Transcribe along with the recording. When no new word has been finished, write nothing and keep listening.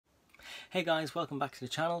Hey guys, welcome back to the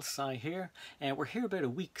channel. Sai here, and we're here about a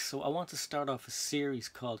week, so I want to start off a series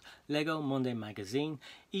called Lego Monday Magazine.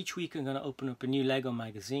 Each week I'm going to open up a new Lego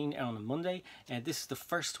magazine on a Monday, and this is the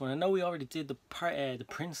first one. I know we already did the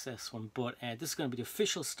princess one, but this is going to be the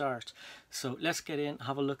official start. So let's get in,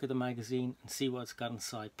 have a look at the magazine and see what it's got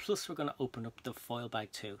inside. Plus we're going to open up the foil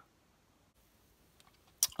bag too.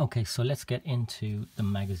 Okay, so let's get into the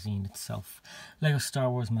magazine itself. Lego Star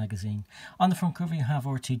Wars magazine. On the front cover you have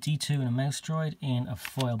R2-D2 and a mouse droid in a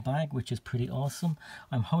foil bag, which is pretty awesome.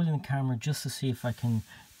 I'm holding the camera just to see if I can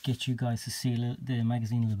get you guys to see the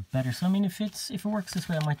magazine a little bit better. So I mean, if it works this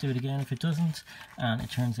way, I might do it again. If it doesn't and it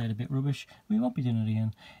turns out a bit rubbish, we won't be doing it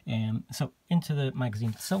again. So into the magazine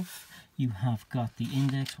itself, you have got the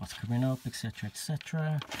index, what's coming up, etc,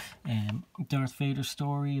 etc. Darth Vader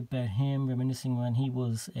story about him reminiscing when he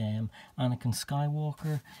was Anakin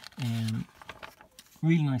Skywalker.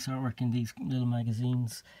 Really nice artwork in these little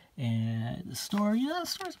magazines. The story, the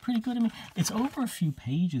story's pretty good. I mean, it's over a few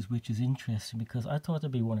pages, which is interesting because I thought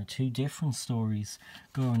there'd be one or two different stories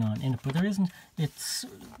going on in it, but there isn't. It's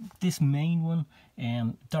this main one,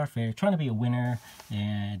 Darth Vader trying to be a winner.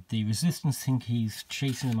 The Resistance think he's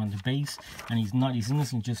chasing him on the base, and he's not. He's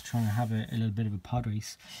innocent, just trying to have a little bit of a pod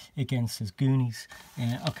race against his Goonies.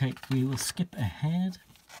 Okay, we will skip ahead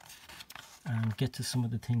and get to some of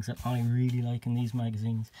the things that I really like in these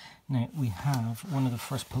magazines. Now we have one of the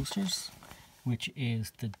first posters, which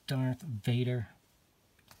is the Darth Vader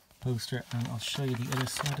poster, and I'll show you the other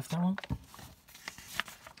side of that one.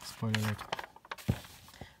 Spoiler alert.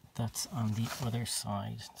 That's on the other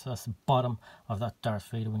side. So that's the bottom of that Darth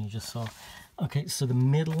Vader one you just saw. Okay, so the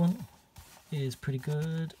middle one is pretty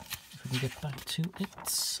good. If we can get back to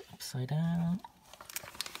it, upside down.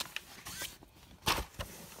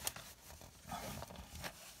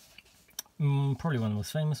 Probably one of the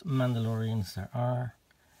most famous Mandalorians there are,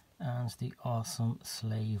 and the awesome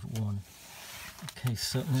Slave one. Okay,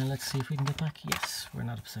 so now let's see if we can get back. Yes, we're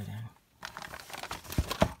not upside down.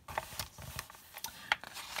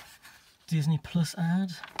 Disney Plus ad,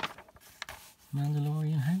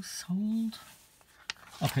 Mandalorian household.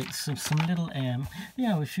 Okay, so some little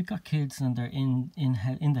yeah, if you've got kids and they're in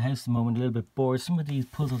the house at the moment, a little bit bored, some of these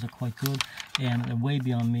puzzles are quite good, and they're way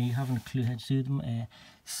beyond me, having a clue how to do them.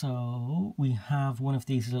 So we have one of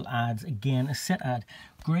these little ads, again a set ad,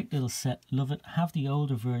 great little set, love it. Have the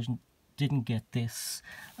older version, didn't get this,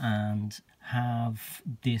 and have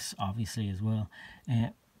this obviously as well.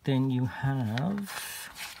 Then you have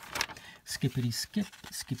skippity skip,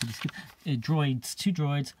 droids, two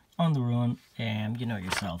droids on the run, you know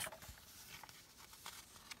yourself.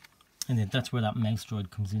 And then that's where that mouse droid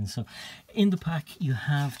comes in. So in the pack you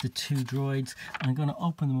have the two droids. I'm going to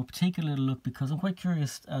open them up, take a little look, because I'm quite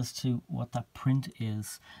curious as to what that print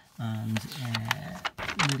is. And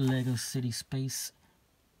little Lego City Space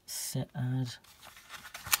set ad,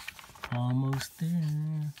 almost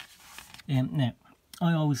there. Now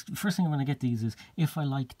I always, first thing when I get these is, if I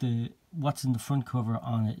like what's in the front cover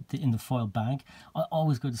on it, in the foil bag, I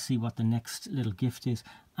always go to see what the next little gift is.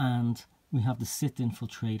 And we have the Sith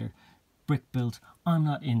Infiltrator, brick built. I'm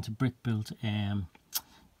not into brick built,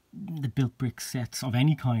 the built brick sets of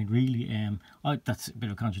any kind really. That's a bit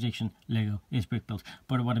of a contradiction, Lego is brick built,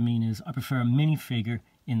 but what I mean is I prefer a minifigure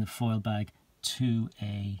in the foil bag to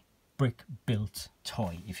a brick built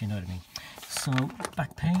toy, if you know what I mean. So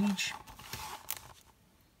back page,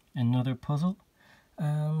 another puzzle,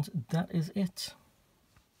 and that is it.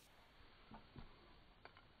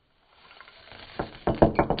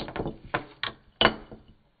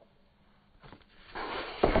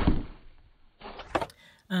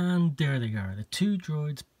 And there they are, the two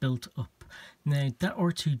droids built up. Now that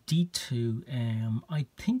R2-D2, I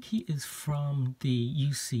think he is from the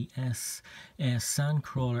UCS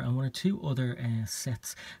Sandcrawler and one or two other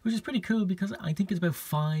sets, which is pretty cool because I think it's about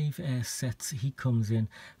 5 sets he comes in.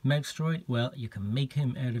 Mouse droid, well, you can make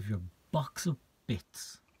him out of your box of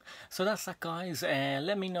bits. So that's that, guys.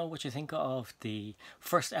 Let me know what you think of the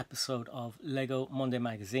first episode of Lego Monday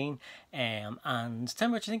Magazine, and tell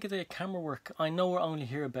me what you think of the camera work. I know we're only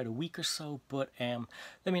here about a week or so, but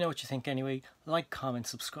let me know what you think anyway. Like, comment,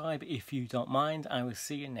 subscribe if you don't mind. I will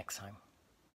see you next time.